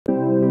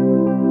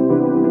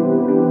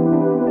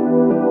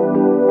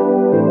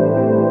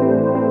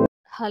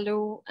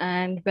Hello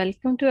and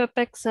welcome to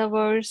Apex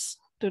Servers.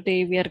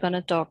 Today we are going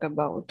to talk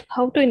about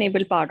how to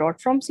enable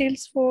Pardot from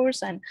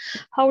Salesforce and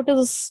how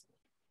does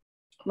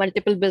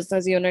multiple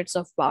business units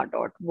of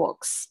Pardot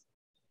works.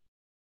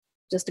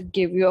 Just to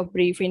give you a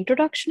brief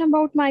introduction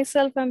about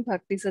myself, I'm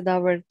Bhakti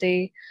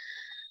Siddhavarthi.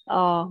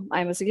 I'm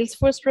a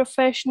Salesforce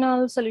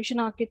professional, solution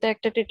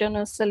architect at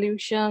Eternal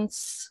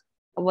Solutions,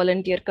 a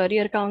volunteer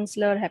career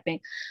counselor, helping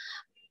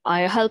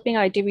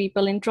IT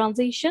people in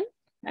transition,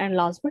 and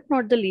last but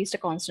not the least, a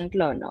constant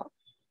learner.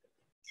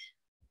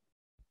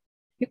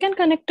 You can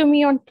connect to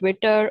me on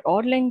Twitter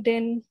or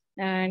LinkedIn,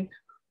 and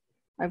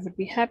I would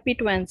be happy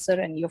to answer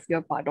any of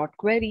your Pardot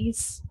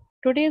queries.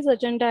 Today's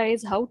agenda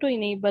is how to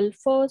enable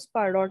first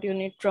Pardot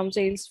unit from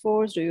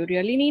Salesforce. Do you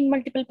really need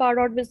multiple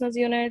Pardot business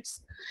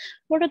units?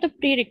 What are the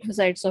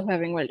prerequisites of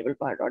having multiple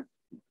Pardot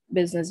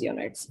business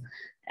units?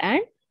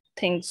 And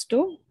things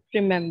to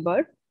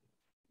remember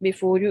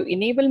before you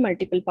enable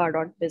multiple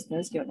Pardot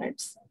business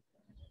units.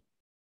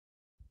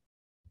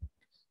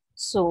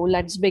 So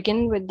let's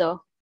begin with the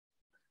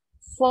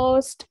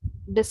first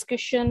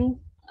discussion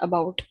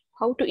about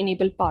how to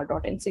enable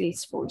Pardot in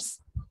Salesforce.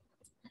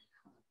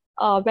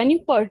 When you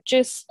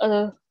purchase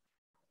a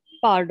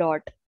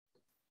Pardot,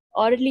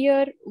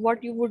 earlier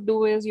what you would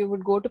do is you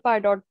would go to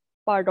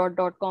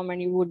pardot.com and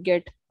you would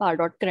get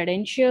Pardot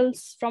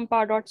credentials from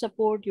Pardot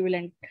support. You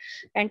will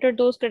enter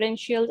those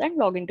credentials and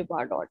log into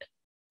Pardot.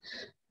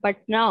 But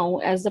now,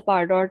 as the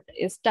Pardot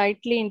is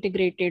tightly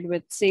integrated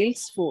with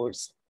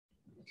Salesforce,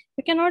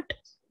 you cannot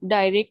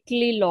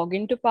directly log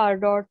into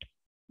Pardot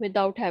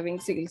without having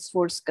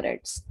Salesforce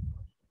creds.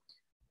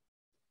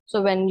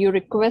 So when you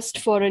request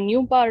for a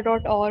new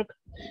Pardot.org,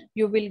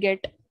 you will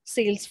get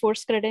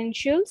Salesforce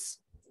credentials.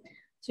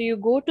 So you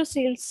go to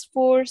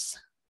Salesforce,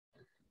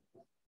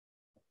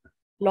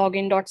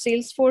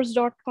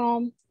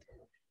 login.salesforce.com,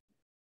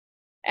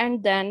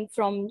 and then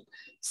from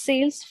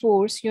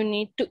Salesforce, you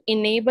need to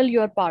enable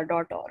your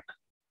Pardot.org.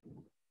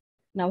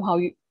 Now,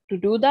 to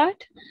do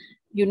that?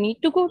 You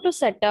need to go to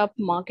Setup,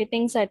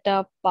 Marketing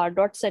Setup,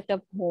 Pardot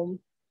Setup Home,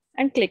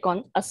 and click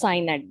on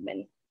Assign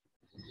Admin.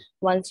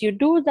 Once you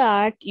do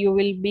that, you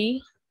will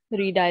be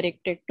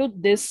redirected to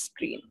this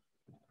screen.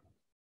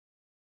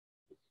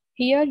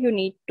 Here you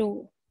need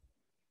to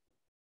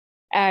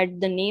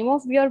add the name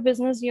of your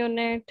business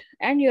unit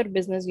and your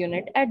business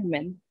unit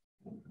admin.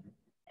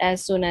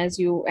 As soon as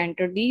you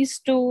enter these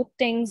two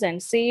things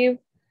and save,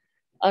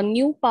 a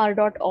new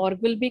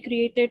Pardot.org will be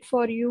created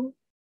for you.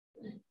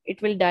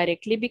 It will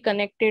directly be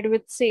connected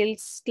with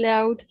Sales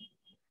Cloud.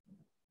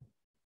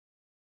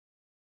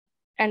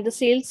 And the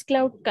Sales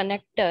Cloud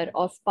connector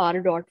of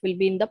Pardot will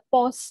be in the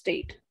pause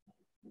state.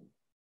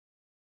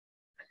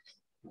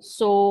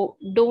 So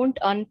don't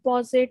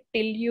unpause it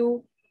till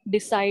you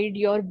decide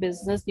your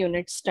business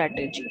unit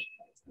strategy.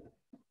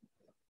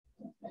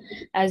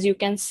 As you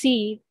can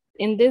see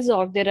in this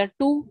org, there are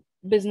two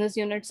business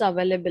units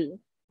available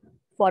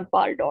for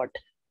Pardot.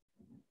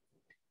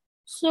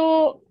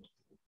 So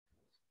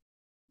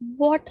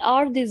what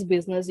are these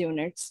business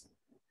units?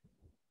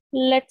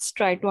 Let's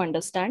try to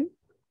understand.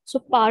 So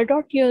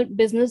Pardot your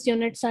business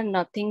units are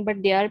nothing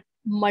but they are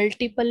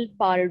multiple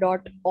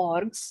Pardot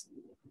orgs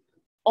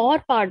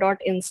or Pardot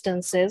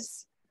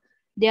instances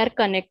that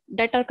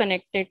are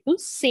connected to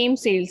same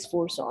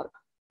Salesforce org.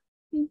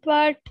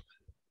 But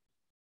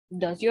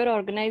does your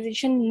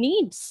organization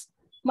needs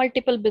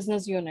multiple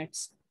business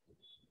units?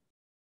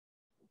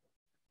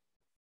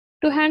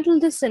 To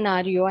handle this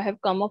scenario, I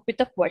have come up with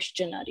a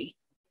questionnaire.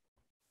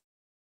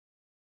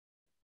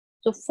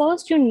 So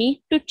first you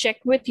need to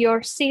check with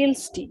your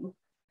sales team.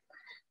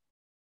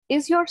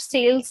 Is your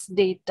sales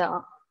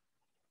data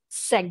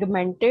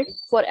segmented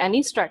for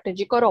any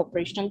strategic or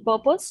operational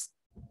purpose?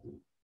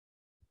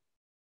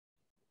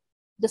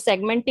 The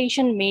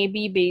segmentation may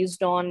be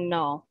based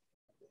on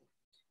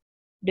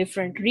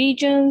different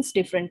regions,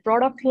 different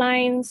product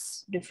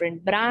lines,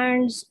 different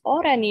brands,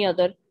 or any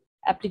other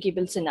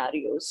applicable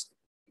scenarios.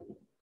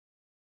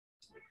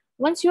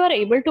 Once you are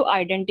able to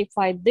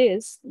identify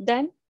this,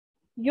 then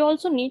you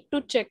also need to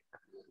check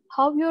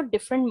how your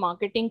different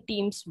marketing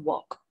teams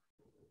work.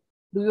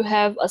 Do you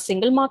have a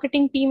single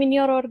marketing team in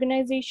your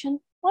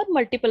organization or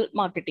multiple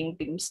marketing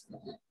teams?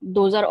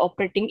 Those are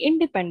operating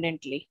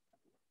independently.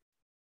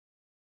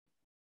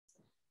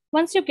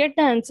 Once you get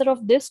the answer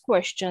of this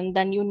question,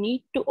 then you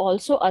need to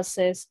also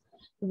assess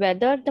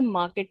whether the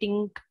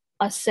marketing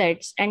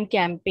assets and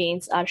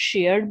campaigns are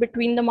shared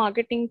between the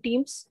marketing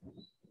teams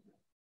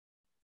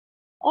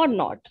or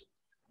not.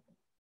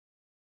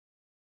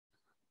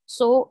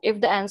 So if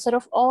the answer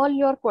of all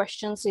your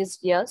questions is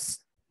yes,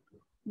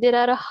 there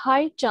are a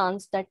high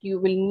chance that you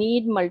will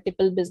need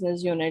multiple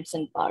business units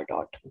in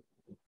Pardot.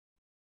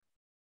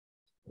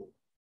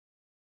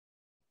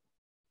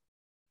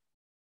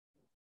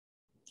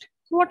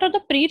 What are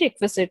the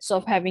prerequisites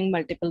of having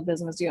multiple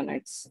business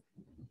units?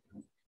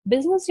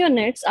 Business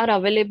units are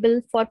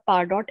available for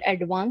Pardot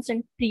Advanced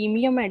and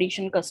Premium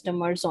Edition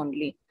customers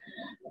only.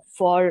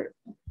 For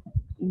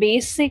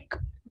basic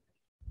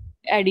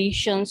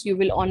editions, you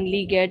will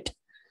only get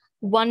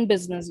one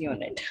business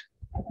unit.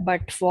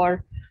 But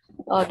for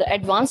the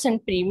advanced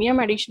and premium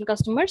edition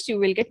customers, you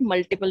will get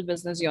multiple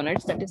business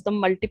units, that is the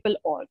multiple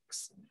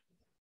orgs.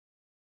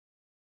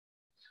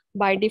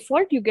 By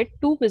default, you get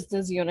 2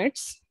 business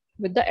units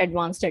with the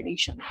advanced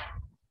edition.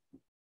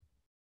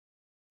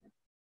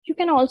 You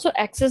can also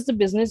access the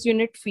business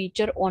unit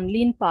feature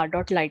only in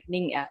Pardot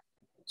Lightning app.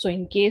 So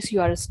in case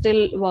you are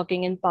still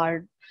working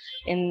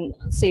in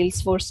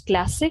Salesforce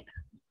Classic,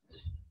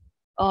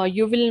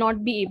 you will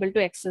not be able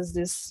to access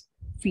this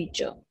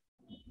feature.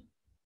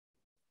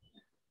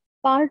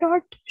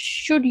 Pardot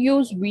should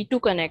use V2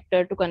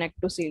 connector to connect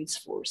to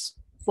Salesforce.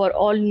 For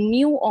all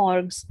new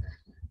orgs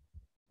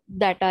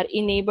that are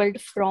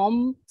enabled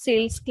from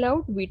Sales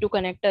Cloud, V2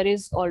 connector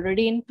is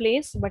already in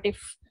place. But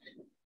if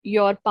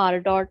your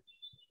Pardot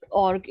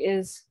org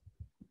is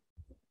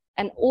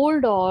an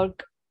old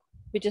org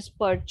which is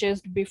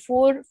purchased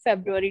before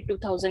February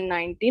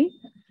 2019,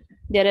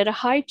 there are a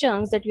high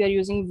chance that you are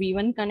using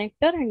V1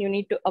 connector and you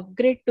need to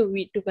upgrade to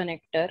V2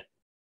 connector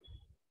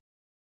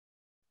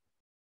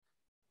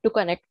to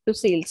connect to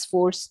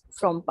Salesforce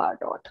from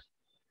Pardot.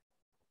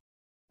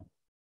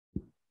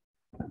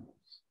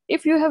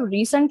 If you have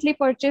recently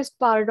purchased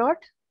Pardot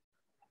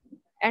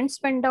and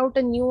spent out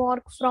a new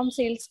org from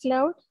Sales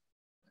Cloud,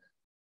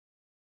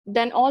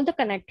 then all the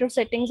connector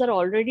settings are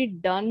already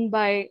done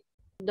by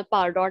the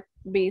Pardot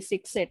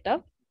basic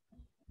setup.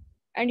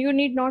 And you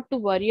need not to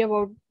worry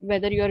about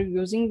whether you are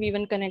using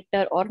V1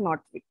 connector or not.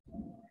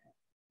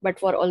 But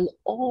for all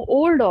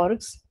old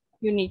orgs,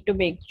 you need to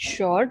make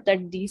sure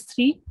that these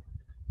 3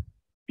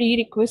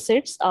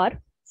 prerequisites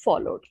are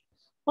followed.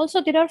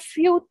 Also, there are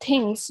few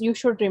things you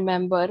should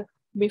remember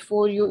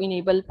before you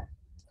enable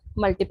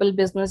multiple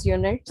business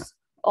units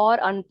or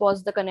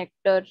unpause the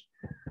connector,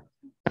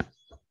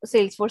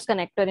 Salesforce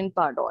connector in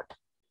Pardot.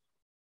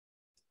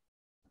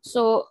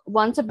 So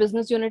once a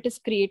business unit is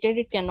created,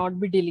 it cannot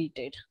be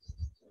deleted.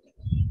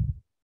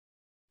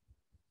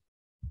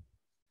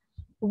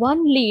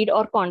 One lead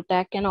or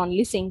contact can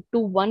only sync to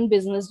one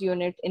business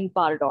unit in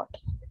Pardot.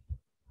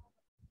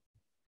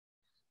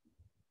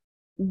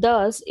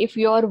 Thus, if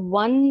your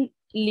one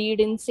lead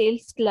in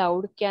Sales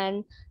Cloud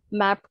can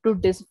map to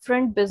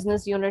different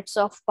business units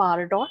of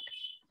Pardot,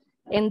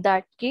 in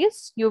that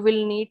case, you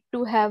will need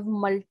to have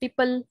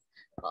multiple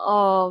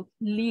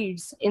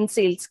leads in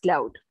Sales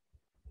Cloud.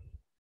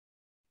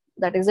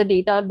 That is, a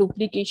data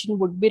duplication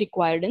would be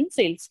required in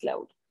Sales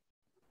Cloud.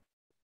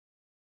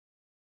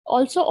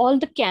 Also, all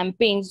the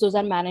campaigns, those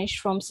are managed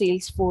from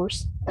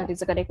Salesforce, that is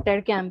the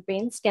connected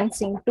campaigns, can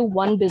sync to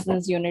one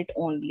business unit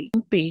only.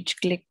 Page,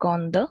 click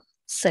on the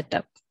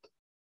setup.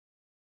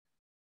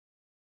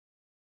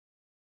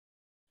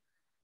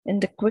 In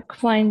the quick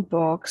find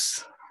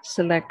box,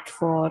 select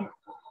for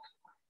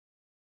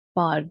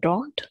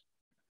Pardot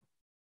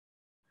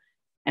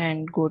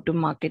and go to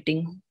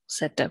marketing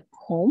setup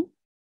home.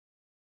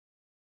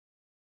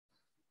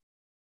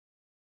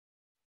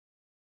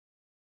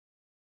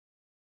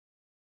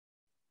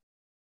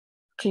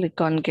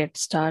 Click on get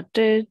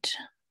started.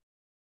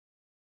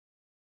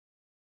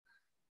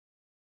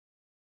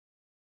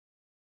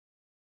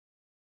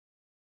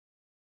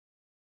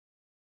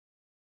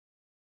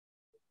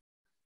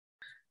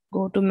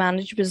 Go to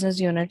manage business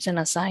units and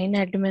assign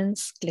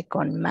admins. Click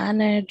on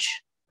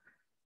manage.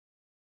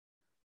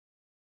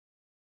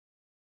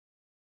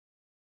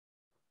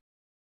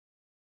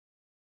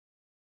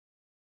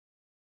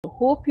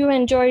 Hope you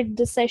enjoyed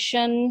the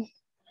session.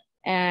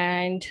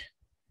 And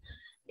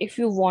if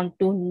you want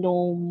to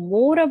know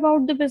more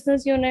about the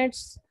business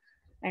units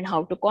and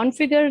how to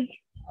configure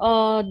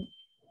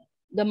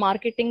the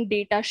marketing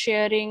data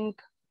sharing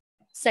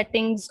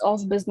settings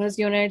of business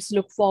units,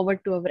 look forward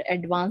to our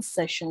advanced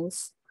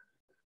sessions.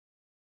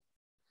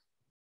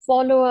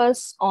 Follow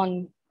us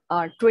on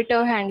our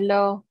Twitter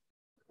handler,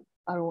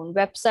 our own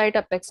website,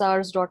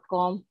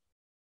 apexhours.com,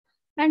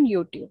 and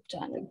YouTube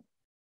channel.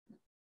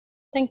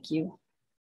 Thank you.